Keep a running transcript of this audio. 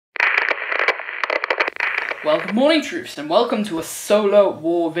Well, good morning, troops, and welcome to a solo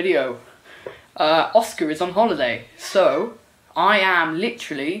war video. Oscar is on holiday, so I am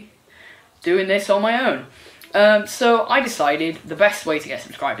literally doing this on my own. So I decided the best way to get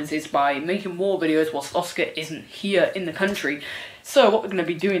subscribers is by making war videos whilst Oscar isn't here in the country. So what we're going to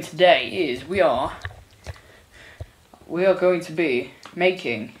be doing today is we are going to be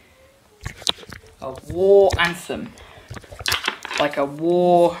making a war anthem, like a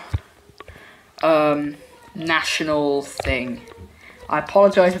war national thing. I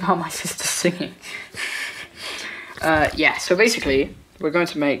apologise about my sister singing. Yeah, so basically, we're going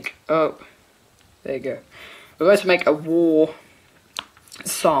to make, there you go. We're going to make a war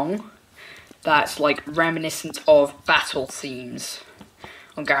song that's like reminiscent of battle themes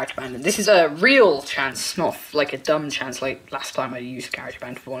on GarageBand. And this is a real chance, not like a dumb chance like last time I used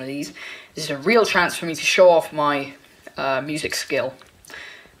GarageBand for one of these. This is a real chance for me to show off my music skill.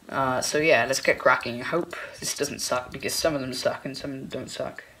 So yeah, let's get cracking. I hope this doesn't suck, because some of them suck and some don't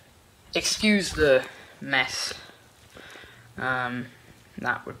suck. Excuse the mess.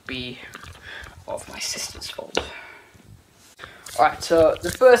 That would be of my sister's fault. Alright, so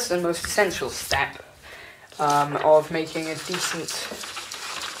the first and most essential step of making a decent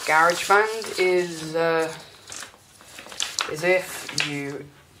GarageBand is if you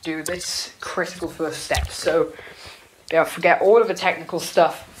do this critical first step. So yeah, forget all of the technical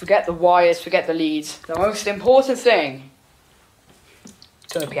stuff, forget the wires, forget the leads. The most important thing,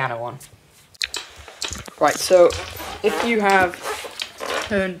 turn the piano on. Right, so if you have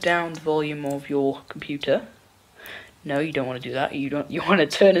turned down the volume of your computer, no, you don't want to do that, you want to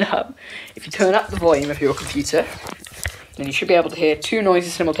turn it up. If you turn up the volume of your computer, then you should be able to hear two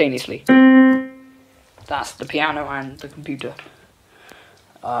noises simultaneously. That's the piano and the computer,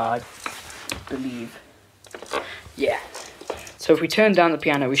 I believe. Yeah, so if we turn down the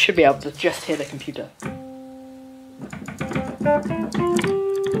piano, we should be able to just hear the computer.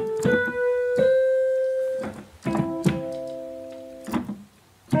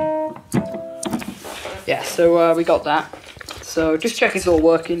 Yeah, so we got that. So just check it's all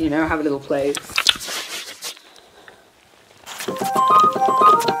working, you know, have a little play.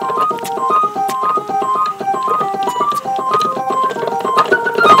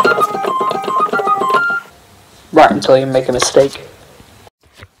 Right until you make a mistake.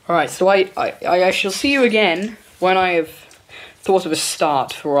 Alright, so I shall see you again when I have thought of a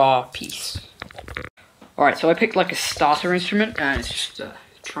start for our piece. Alright, so I picked like a starter instrument, and it's just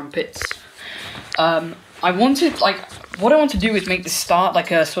trumpets. What I want to do is make the start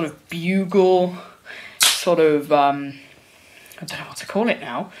like a sort of bugle, sort of, I don't know what to call it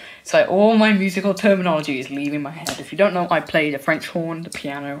now. It's like all my musical terminology is leaving my head. If you don't know, I play the French horn, the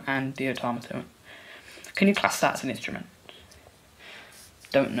piano, and the automaton. Can you class that as an instrument?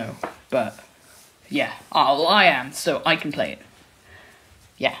 Don't know, but yeah. Oh, well, I am, so I can play it.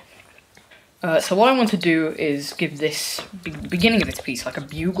 Yeah. So what I want to do is give this beginning of this piece like a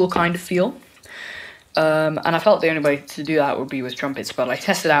bugle kind of feel. And I felt the only way to do that would be with trumpets, but I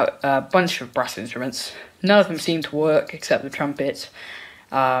tested out a bunch of brass instruments. None of them seemed to work except the trumpets.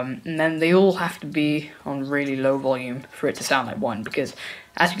 And then they all have to be on really low volume for it to sound like one, because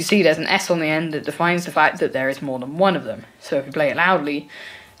as you can see there's an S on the end that defines the fact that there is more than one of them. So if you play it loudly,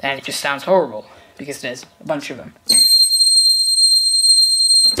 then it just sounds horrible, because there's a bunch of them.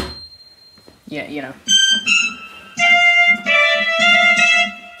 Yeah, you know.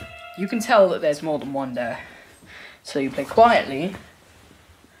 You can tell that there's more than one there. So you play quietly.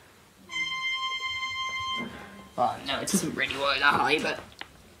 Well, no, it doesn't really work that high, but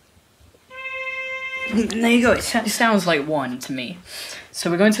there you go, it sounds like one to me. So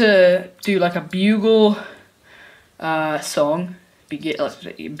we're going to do like a bugle song,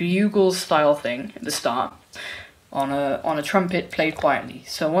 bugle style thing at the start, on a trumpet played quietly.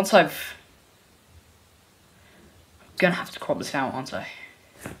 So once I'm gonna have to crop this out, aren't I?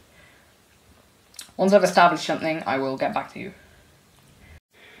 Once I've established something, I will get back to you.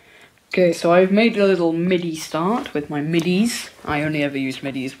 Okay, so I've made a little MIDI start with my MIDIs. I only ever use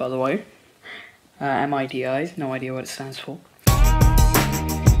MIDIs, by the way. MIDIs, no idea what it stands for.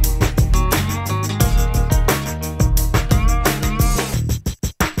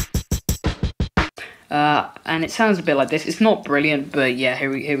 And it sounds a bit like this. It's not brilliant, but yeah,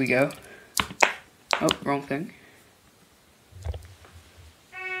 here we go. Oh, wrong thing.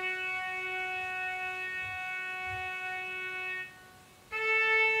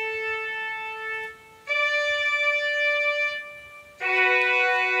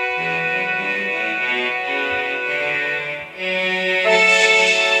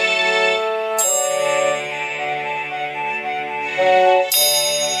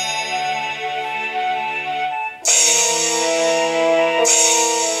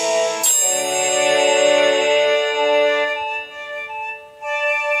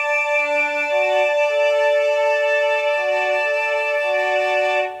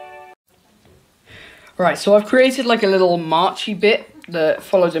 Right, so I've created like a little marchy bit that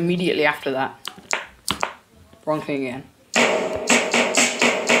follows immediately after that. Wrong thing again.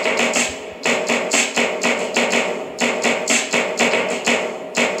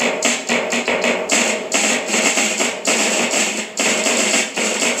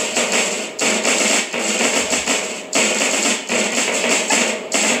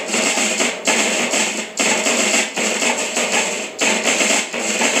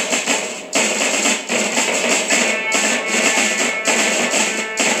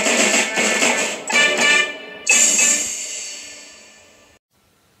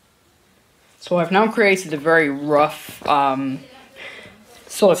 So I've now created a very rough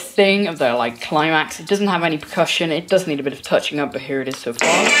sort of thing of the like climax. It doesn't have any percussion, it does need a bit of touching up, but here it is so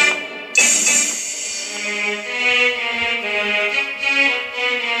far.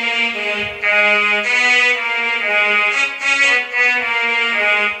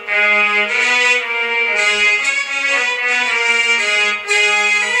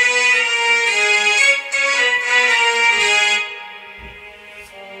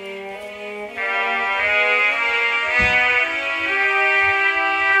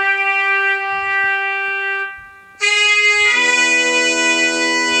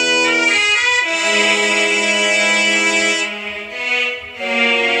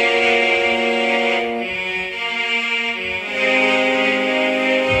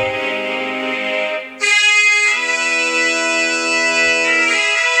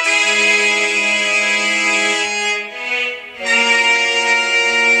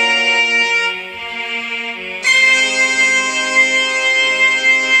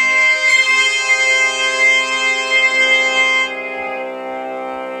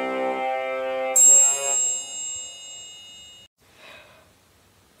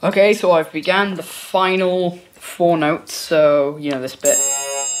 Okay, so I've began the final 4 notes, so, you know, this bit,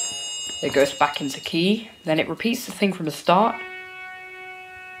 it goes back into key, then it repeats the thing from the start,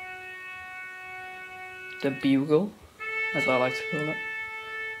 the bugle, as I like to call it,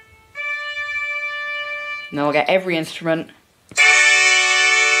 and then I'll get every instrument to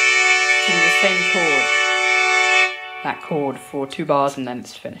do the same chord, that chord for 2 bars, and then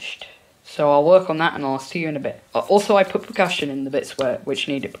it's finished. So I'll work on that and I'll see you in a bit. Also, I put percussion in the bits which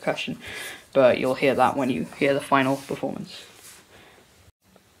needed percussion, but you'll hear that when you hear the final performance.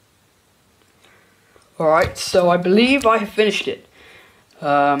 Alright, so I believe I have finished it.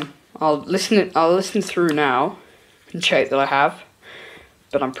 I'll listen through now and check that I have,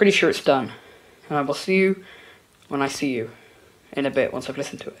 but I'm pretty sure it's done. And I will see you when I see you in a bit once I've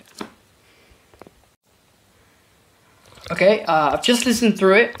listened to it. Okay, I've just listened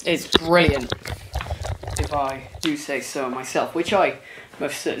through it. It's brilliant, if I do say so myself, which I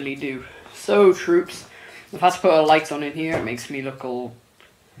most certainly do. So, troops, I've had to put a light on in here. It makes me look all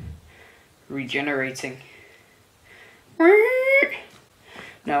regenerating.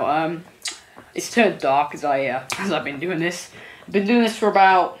 No, it's turned dark as I've been doing this. I've been doing this for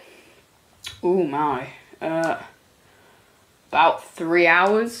about, oh my, about 3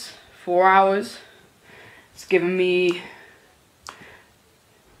 hours, 4 hours. It's given me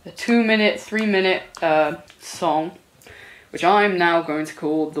a 2-minute, 3-minute song, which I'm now going to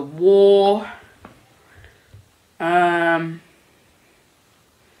call The War. I'm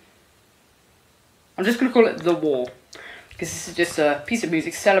just going to call it The War, because this is just a piece of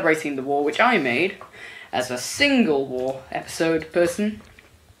music celebrating the war, which I made as a single war episode person,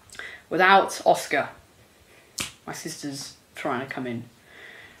 without Oscar. My sister's trying to come in.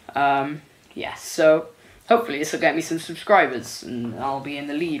 Yeah, so hopefully this will get me some subscribers, and I'll be in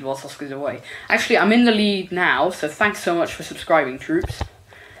the lead whilst Oscar's away. Actually, I'm in the lead now, so thanks so much for subscribing, troops.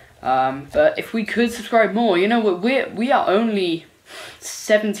 But if we could subscribe more, you know, we are only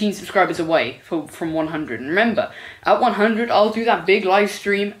 17 subscribers away from 100. And remember, at 100, I'll do that big live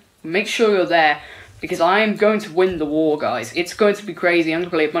stream. Make sure you're there, because I'm going to win the war, guys. It's going to be crazy. I'm going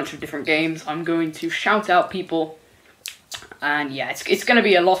to play a bunch of different games. I'm going to shout out people. And yeah, it's going to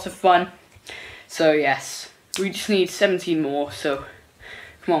be a lot of fun. So yes, we just need 17 more, so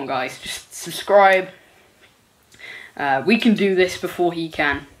come on guys, just subscribe. We can do this before he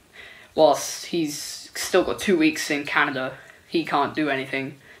can. Whilst he's still got 2 weeks in Canada, he can't do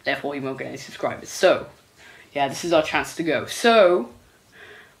anything, therefore he won't get any subscribers. So, yeah, this is our chance to go. So,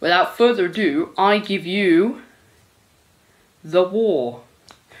 without further ado, I give you The War,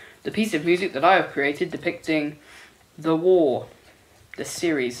 the piece of music that I have created depicting The War, the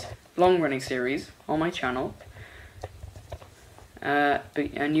series, long-running series on my channel,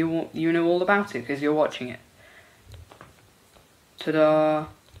 and you know all about it because you're watching it. Ta-da!